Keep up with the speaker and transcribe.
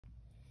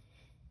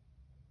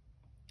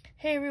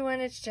Hey everyone,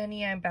 it's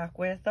Jenny. I'm back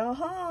with a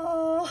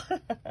haul.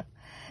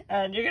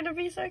 And you're gonna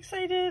be so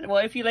excited.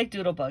 Well, if you like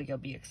Doodlebug, you'll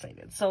be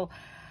excited. So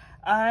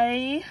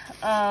I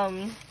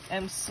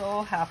am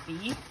so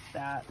happy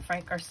that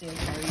Frank Garcia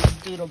carries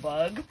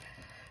Doodlebug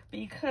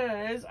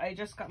because I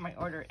just got my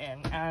order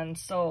in. And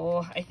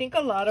so I think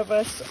a lot of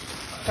us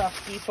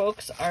crafty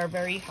folks are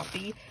very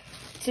happy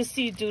to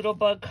see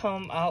Doodlebug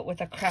come out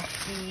with a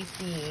crafty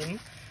theme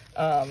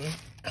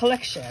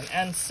collection.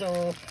 And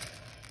so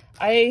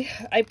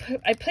I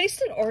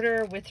placed an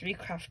order with 3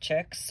 craft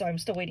chicks, so I'm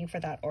still waiting for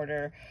that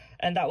order,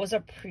 and that was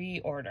a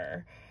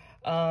pre-order.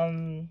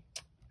 And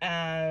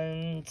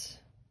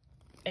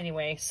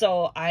anyway,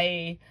 so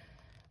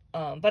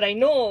but I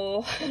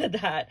know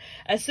that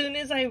as soon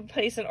as I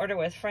place an order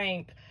with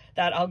Frank,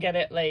 that I'll get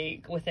it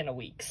like within a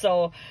week.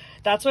 So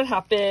that's what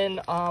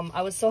happened.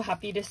 I was so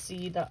happy to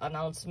see the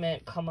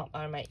announcement come up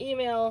on my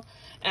email,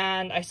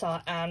 and I saw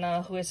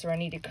Anna, who is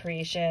Serenity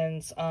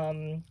Creations,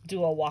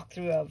 do a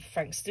walkthrough of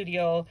Frank's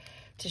studio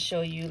to show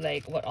you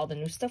like what all the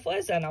new stuff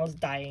was, and I was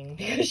dying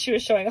because she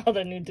was showing all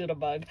the new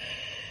Doodlebug.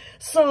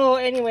 So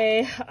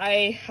anyway,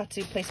 I had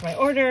to place my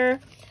order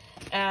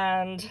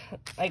and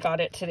I got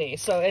it today.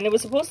 So, and it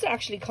was supposed to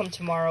actually come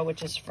tomorrow,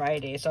 which is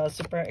Friday, so I was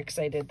super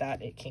excited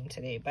that it came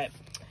today. But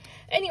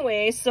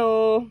anyway,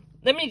 so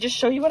let me just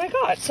show you what I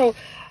got. So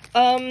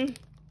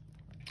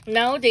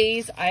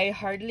nowadays I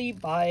hardly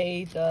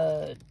buy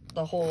the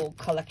whole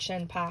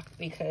collection pack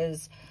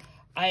because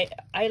I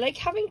like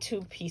having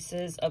 2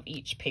 pieces of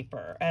each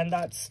paper, and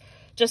that's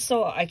just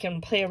so I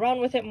can play around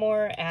with it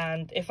more.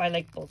 And if I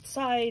like both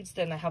sides,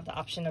 then I have the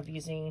option of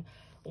using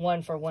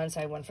one for one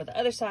side, one for the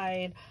other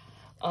side.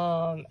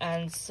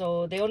 And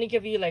so they only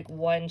give you like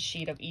 1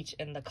 sheet of each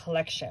in the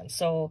collection.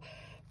 So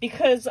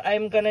because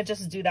I'm gonna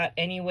just do that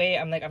anyway,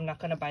 I'm not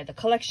gonna buy the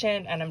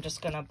collection, and I'm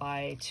just gonna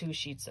buy 2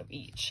 sheets of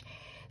each.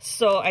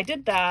 So I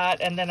did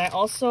that, and then I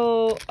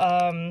also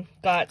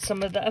got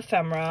some of the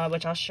ephemera,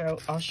 which I'll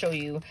show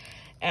you.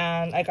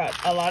 And I got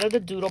a lot of the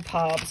doodle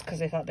pops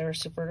because I thought they were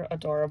super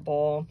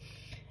adorable.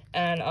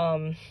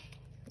 And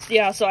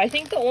yeah, so I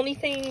think the only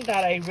thing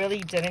that I really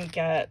didn't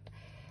get,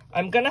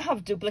 I'm gonna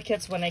have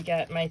duplicates when I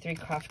get my 3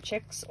 craft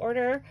chicks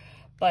order,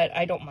 but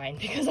I don't mind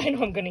because I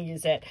know I'm gonna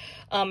use it.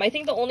 I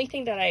think the only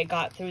thing that I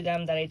got through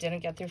them that I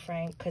didn't get through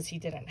Frank because he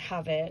didn't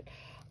have it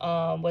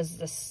was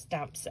the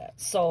stamp set.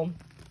 So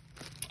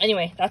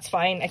anyway, that's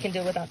fine. I can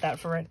deal without that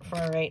for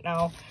right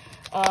now.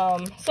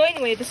 So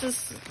anyway, this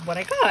is what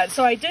I got.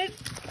 So I do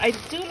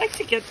like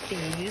to get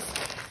these.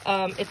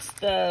 It's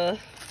the,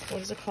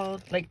 what is it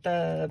called? Like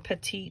the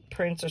petite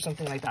prints or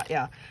something like that.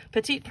 Yeah,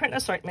 petite print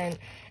assortment.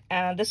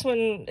 And this one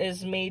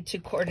is made to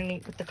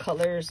coordinate with the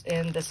colors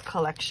in this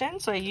collection.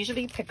 So I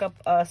usually pick up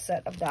a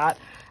set of that,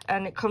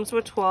 and it comes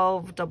with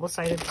 12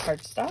 double-sided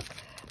cardstock.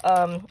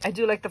 I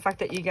do like the fact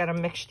that you get a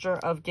mixture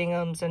of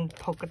ginghams and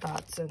polka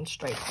dots and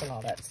stripes and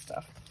all that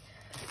stuff.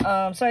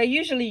 So I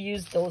usually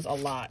use those a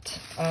lot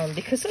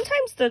because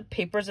sometimes the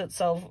papers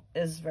itself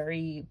is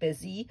very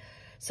busy.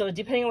 So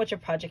depending on what your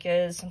project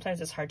is,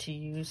 sometimes it's hard to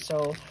use.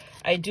 So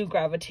I do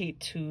gravitate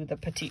to the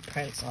petite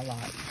prints a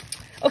lot.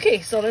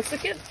 Okay, so let's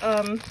look at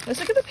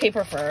the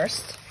paper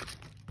first.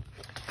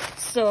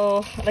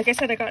 So like I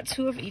said, I got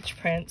 2 of each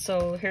print.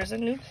 So here's a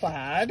new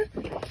plaid,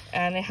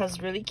 and it has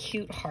really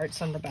cute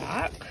hearts on the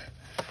back.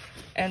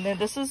 And then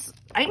this is,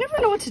 I never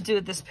know what to do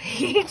with this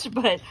page,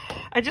 but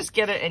I just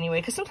get it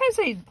anyway, because sometimes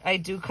I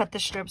do cut the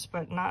strips,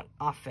 but not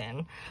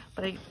often.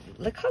 But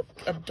look how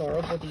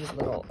adorable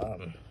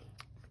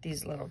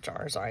these little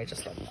jars are. I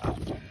just love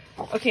that.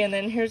 Okay, and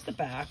then here's the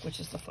back, which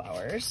is the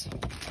flowers.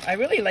 I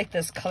really like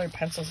this colored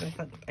pencils.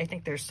 I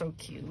think they're so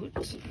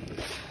cute.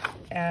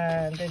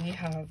 And then you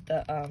have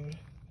the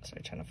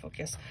sorry, trying to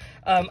focus.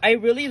 I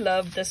really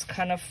love this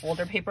kind of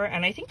folder paper,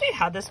 and I think they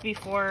had this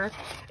before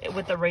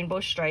with the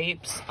rainbow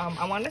stripes.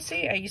 I want to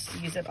say I used to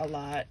use it a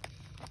lot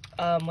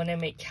when I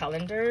make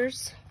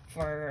calendars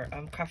for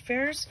craft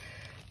fairs,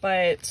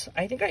 but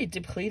I think I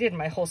depleted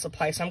my whole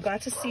supply, so I'm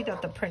glad to see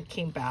that the print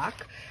came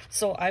back.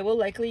 So I will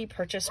likely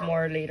purchase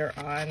more later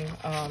on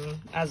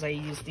as I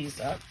use these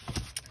up.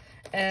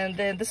 And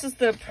then this is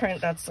the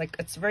print that's like,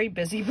 it's very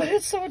busy, but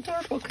it's so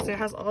adorable because it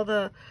has all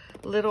the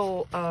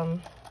little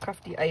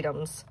crafty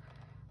items.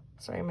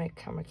 Sorry, my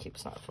camera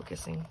keeps not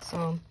focusing.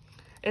 So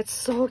it's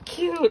so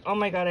cute. Oh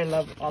my god, I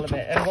love all of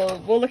it. And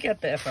we'll look at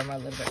the ephemera a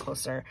little bit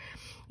closer.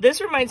 This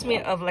reminds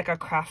me of like a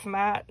craft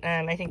mat,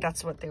 and I think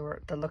that's what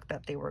the look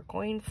that they were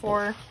going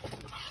for.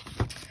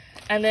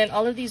 And then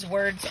all of these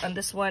words on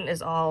this one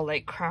is all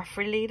like craft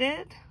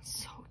related.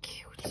 So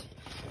cute.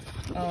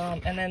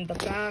 And then the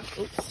back,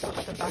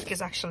 the back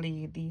is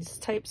actually these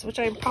types, which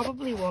I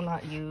probably will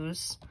not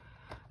use.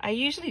 I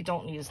usually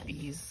don't use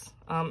these.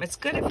 It's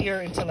good if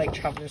you're into like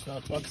traveler's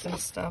notebooks and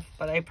stuff,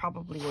 but I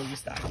probably will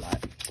use that a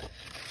lot.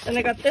 Then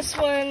I got this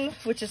one,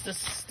 which is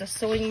the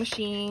sewing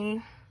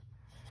machine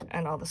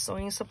and all the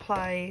sewing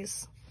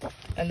supplies.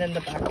 And then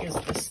the back is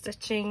the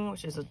stitching,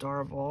 which is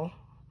adorable.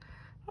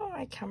 Oh,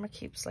 my camera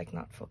keeps like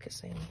not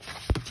focusing.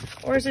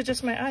 Or is it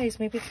just my eyes?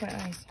 Maybe it's my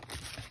eyes.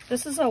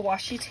 This is a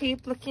washi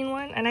tape looking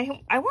one, and I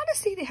want to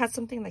say they had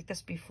something like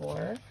this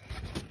before,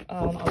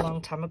 a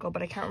long time ago,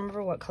 but I can't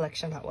remember what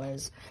collection that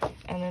was.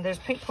 And then there's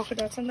pink polka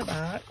dots on the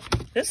back.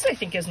 This I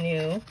think is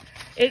new.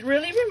 It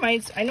really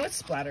reminds, I know it's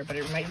splatter, but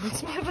it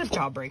reminds me of a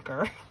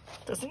Jawbreaker.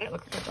 Doesn't it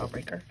look like a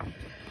Jawbreaker?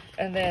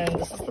 And then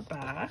this is the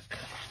back.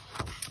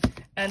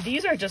 And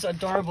these are just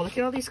adorable. Look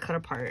at all these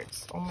cut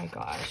aparts. Oh my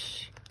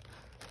gosh.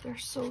 They're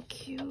so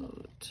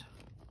cute.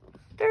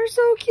 They're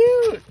so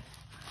cute.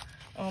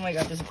 Oh my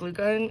god, this glue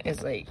gun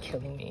is like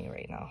killing me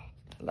right now.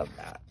 I love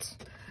that.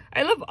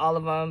 I love all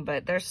of them,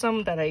 but there's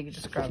some that I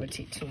just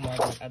gravitate to more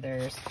than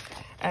others.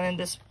 And then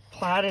this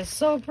plaid is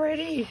so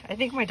pretty. I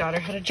think my daughter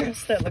had a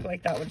dress that looked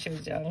like that when she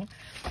was young.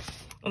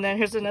 And then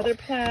here's another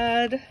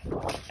plaid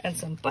and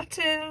some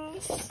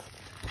buttons.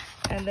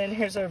 And then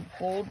here's a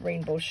bold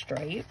rainbow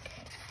stripe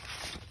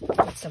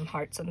with some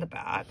hearts in the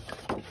back.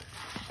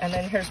 And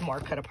then here's more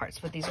cut aparts,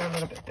 but these are a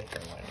little bit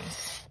bigger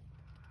ones.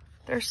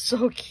 They're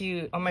so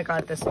cute. Oh my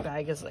god, this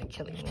bag is like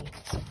killing me.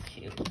 So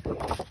cute.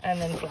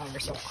 And then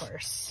flowers, of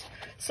course.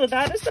 So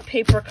that is the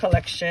paper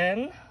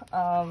collection.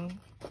 So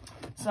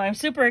I'm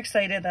super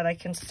excited that I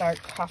can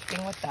start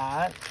crafting with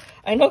that.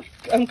 I know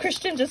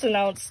Christian just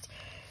announced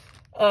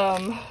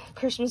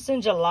Christmas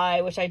in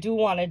July, which I do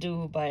want to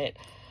do, but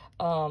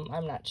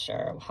I'm not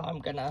sure how I'm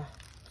gonna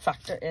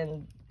factor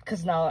in,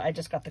 because now I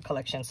just got the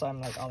collection, so I'm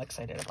like all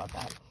excited about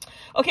that.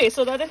 Okay,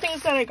 so the other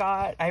things that I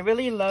got, I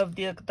really love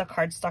the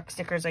cardstock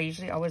stickers. I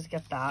usually always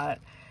get that,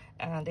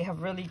 and they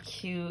have really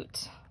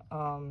cute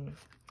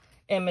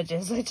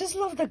images. I just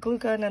love the glue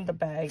gun and the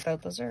bag.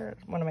 Those are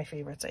one of my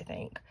favorites, I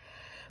think.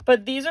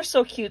 But these are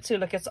so cute too.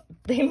 Look,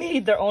 they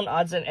made their own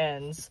odds and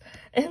ends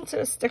into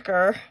a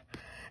sticker.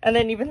 And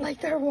then even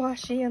like their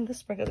washi and the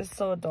sprinkle is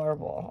so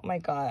adorable. Oh my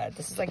god,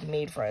 this is like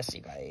made for us,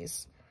 you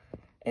guys.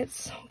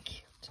 It's so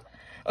cute.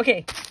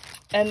 Okay,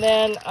 and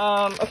then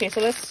okay,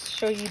 so let's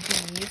show you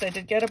these. I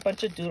did get a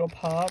bunch of doodle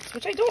pops,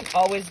 which I don't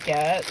always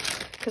get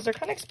because they're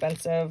kind of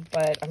expensive,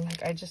 but I'm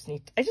like, I just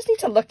need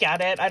to look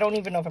at it. I don't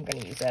even know if I'm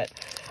gonna use it.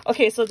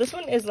 Okay, so this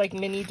one is like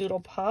mini doodle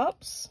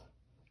pops.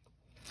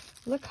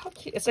 Look how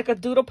cute. It's like a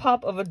doodle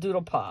pop of a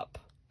doodle pop.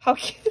 How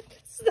cute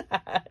is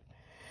that?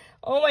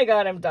 Oh my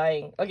god, I'm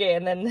dying. Okay,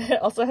 and then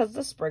it also has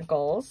the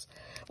sprinkles,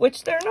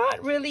 which they're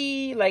not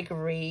really like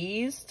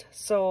raised,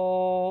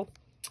 so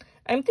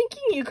I'm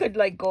thinking you could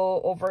like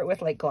go over it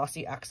with like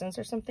glossy accents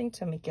or something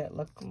to make it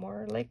look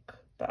more like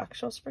the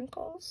actual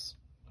sprinkles.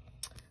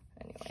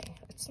 Anyway,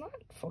 it's not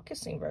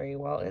focusing very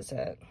well, is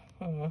it?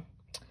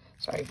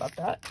 Sorry about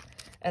that.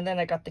 And then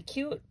I got the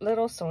cute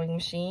little sewing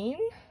machine.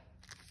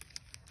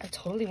 I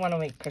totally want to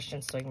make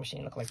Christian's sewing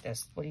machine look like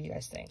this. What do you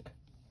guys think?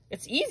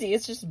 It's easy.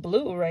 It's just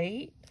blue,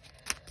 right?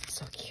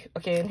 So cute.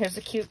 Okay, and here's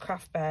a cute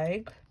craft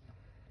bag.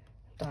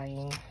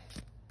 Dying.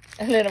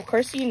 And then, of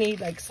course, you need,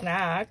 like,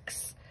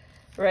 snacks,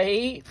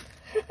 right?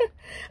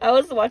 I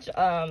always watch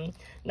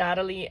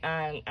Natalie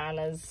and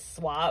Anna's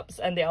swaps,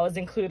 and they always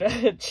include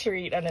a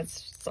treat, and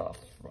it's so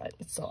fun.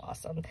 It's so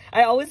awesome.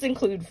 I always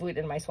include food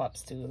in my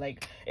swaps, too.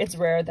 Like, it's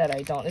rare that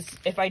I don't.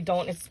 If I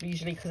don't, it's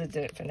usually because it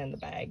didn't fit in the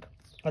bag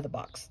or the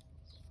box.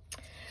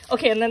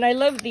 Okay, and then I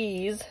love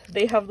these.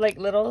 They have like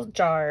little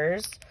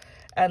jars,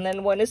 and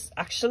then one is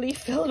actually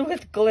filled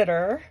with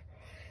glitter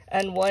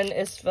and one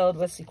is filled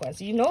with sequins.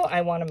 You know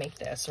I want to make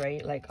this,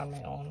 right? Like on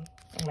my own.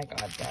 Oh my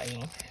god,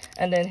 dying.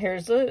 And then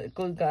here's a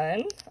glue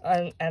gun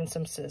and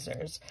some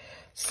scissors.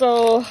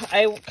 So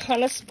I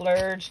kind of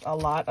splurged a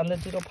lot on the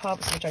doodle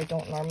pops, which I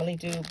don't normally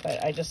do,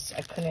 but I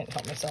couldn't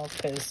help myself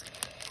because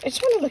I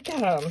just want to look at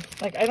them.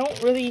 Like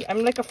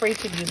I'm like afraid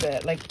to use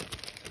it. Like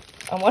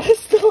I want to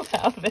still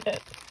have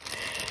it.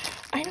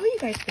 I know you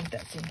guys think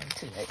that's in there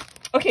too, right?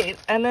 Okay,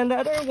 and then the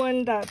other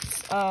one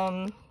that's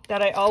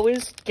that I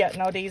always get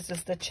nowadays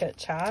is the Chit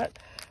Chat,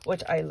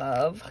 which I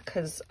love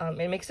because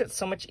it makes it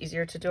so much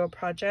easier to do a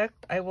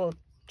project. I will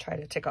try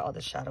to take out all the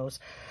shadows.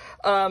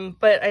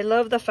 But I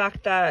love the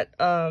fact that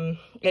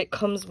it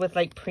comes with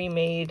like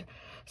pre-made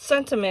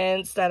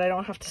sentiments that I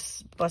don't have to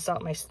bust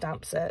out my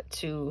stamp set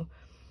to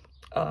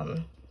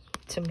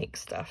make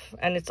stuff,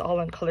 and it's all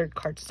on colored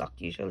cardstock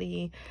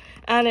usually,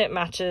 and it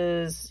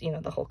matches, you know,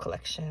 the whole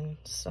collection.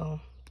 So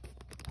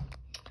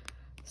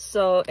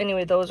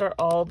anyway, those are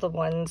all the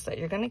ones that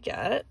you're gonna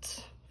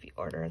get if you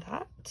order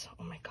that.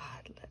 Oh my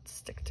god, let's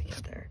stick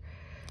together.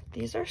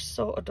 These are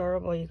so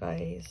adorable, you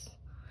guys.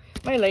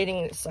 My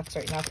lighting sucks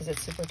right now because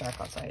it's super dark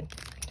outside.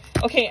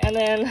 Okay, and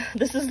then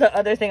this is the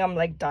other thing I'm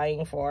like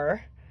dying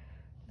for.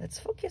 Let's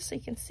focus so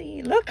you can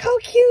see. Look how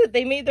cute!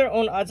 They made their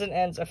own odds and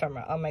ends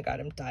ephemera. Oh my god,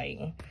 I'm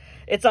dying.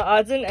 It's the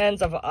odds and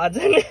ends of odds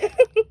and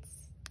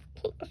ends.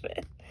 Love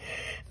it.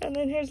 And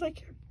then here's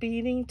like your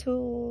beading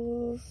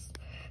tools.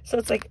 So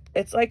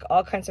it's like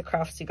all kinds of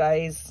crafts, you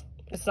guys.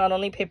 It's not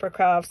only paper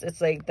crafts,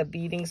 it's like the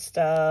beading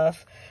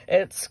stuff,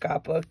 it's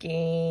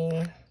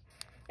scrapbooking,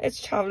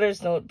 it's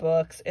traveler's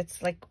notebooks,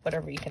 it's like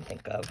whatever you can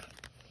think of.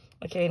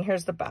 Okay, and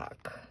here's the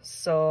back.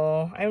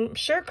 So I'm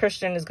sure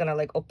Christian is gonna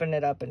like open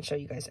it up and show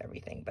you guys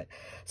everything. But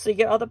so you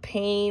get all the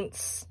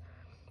paints.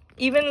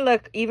 Even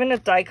look, even a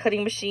die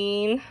cutting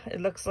machine. It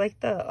looks like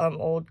the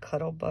old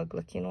Cuddlebug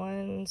looking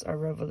ones, or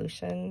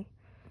Revolution.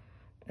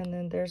 And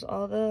then there's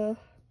all the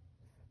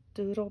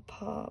Doodle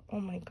Pop. Oh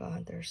my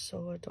god, they're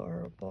so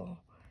adorable.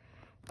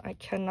 I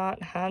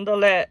cannot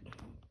handle it.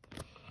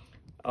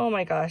 Oh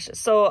my gosh.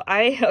 So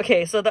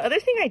okay, so the other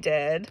thing I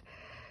did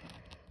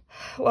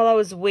while I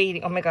was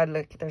waiting, oh my god,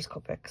 look, there's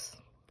Copics.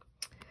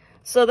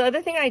 So the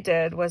other thing I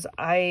did was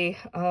I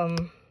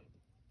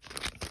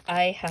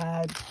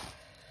had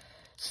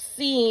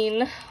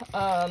seen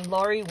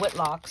Lori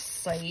Whitlock's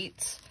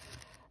site.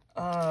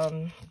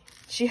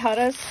 She had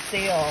a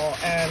sale,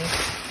 and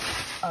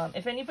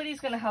if anybody's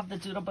gonna have the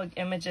Doodlebug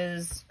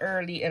images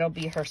early, it'll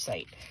be her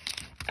site.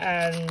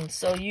 And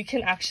so you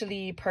can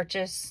actually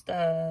purchase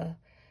the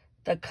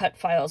cut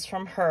files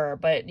from her,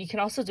 but you can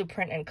also do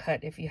print and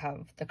cut if you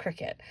have the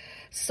Cricut.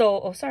 So,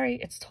 oh sorry,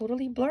 it's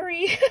totally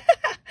blurry.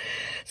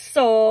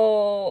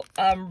 So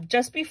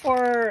just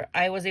before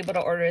I was able to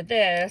order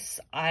this,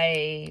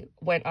 I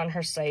went on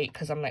her site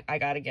because I'm like, I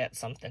gotta get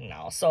something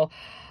now. So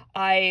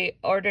I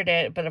ordered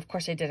it, but of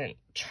course I didn't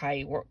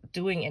try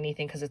doing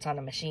anything because it's on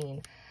a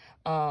machine.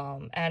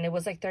 And it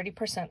was like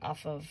 30%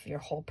 off of your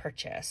whole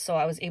purchase. So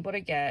I was able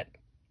to get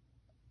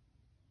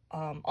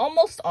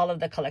almost all of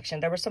the collection.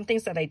 There were some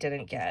things that I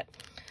didn't get,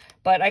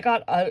 but I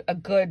got a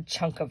good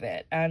chunk of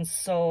it. And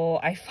so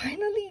I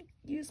finally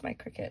used my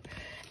Cricut,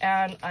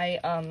 and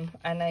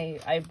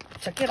I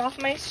took it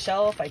off my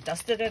shelf. I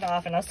dusted it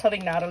off, and I was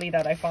telling Natalie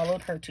that I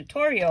followed her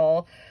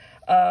tutorial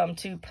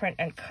to print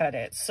and cut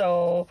it.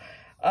 So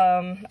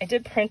I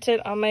did print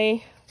it on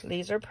my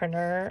laser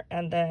printer,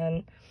 and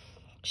then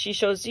she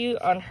shows you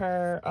on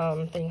her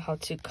thing how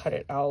to cut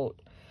it out.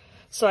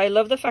 So I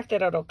love the fact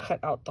that it'll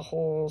cut out the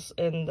holes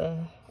in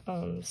the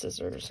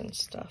scissors and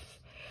stuff.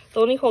 The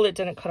only hole it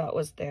didn't cut out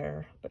was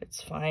there, but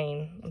it's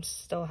fine. I'm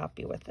still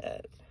happy with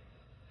it.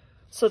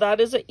 So that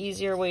is an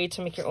easier way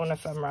to make your own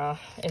ephemera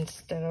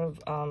instead of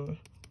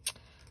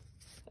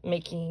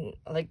making,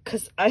 like,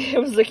 because I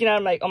was looking at it,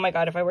 I'm like, oh my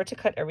god, if I were to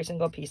cut every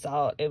single piece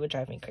out, it would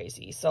drive me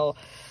crazy. So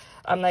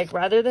I'm like,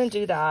 rather than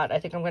do that, I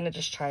think I'm going to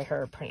just try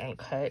her print and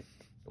cut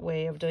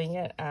way of doing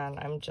it, and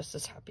I'm just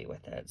as happy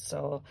with it.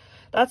 So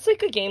that's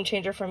like a game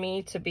changer for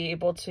me to be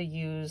able to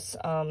use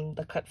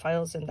the cut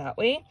files in that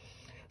way.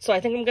 So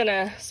I think I'm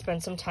gonna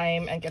spend some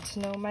time and get to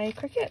know my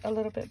Cricut a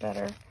little bit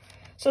better.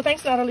 So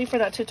thanks Natalie for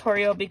that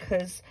tutorial,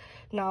 because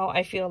now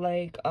I feel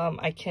like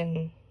I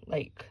can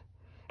like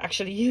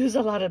actually use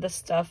a lot of the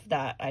stuff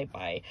that I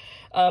buy.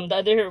 The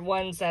other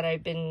ones that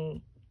I've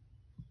been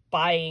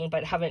buying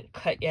but haven't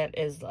cut yet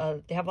is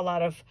they have a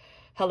lot of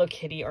Hello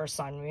Kitty or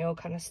Sanrio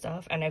kind of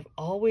stuff, and I've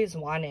always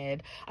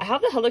wanted, I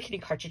have the Hello Kitty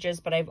cartridges,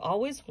 but I've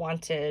always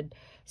wanted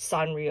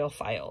Sanrio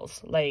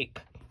files,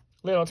 like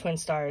Little Twin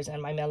Stars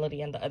and My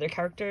Melody and the other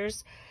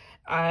characters.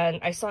 And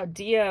I saw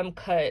DM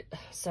cut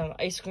some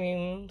ice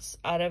creams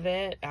out of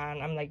it,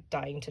 and I'm like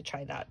dying to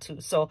try that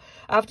too. So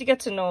I have to get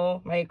to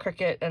know my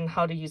Cricut and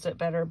how to use it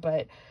better,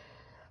 but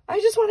I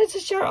just wanted to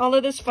share all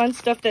of this fun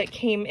stuff that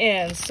came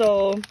in.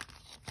 So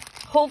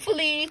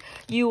hopefully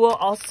you will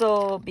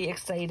also be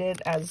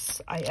excited as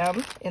I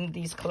am in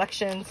these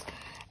collections,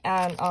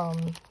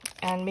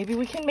 and maybe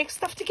we can make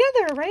stuff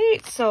together, right?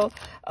 So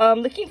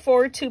looking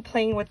forward to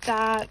playing with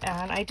that.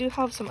 And I do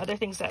have some other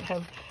things that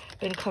have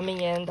been coming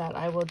in that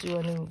I will do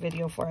a new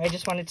video for.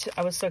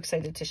 I was so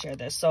excited to share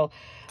this. So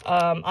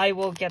I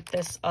will get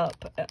this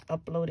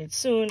uploaded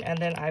soon, and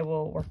then I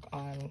will work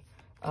on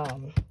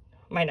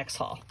my next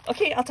haul.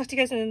 Okay, I'll talk to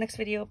you guys in the next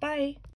video. Bye.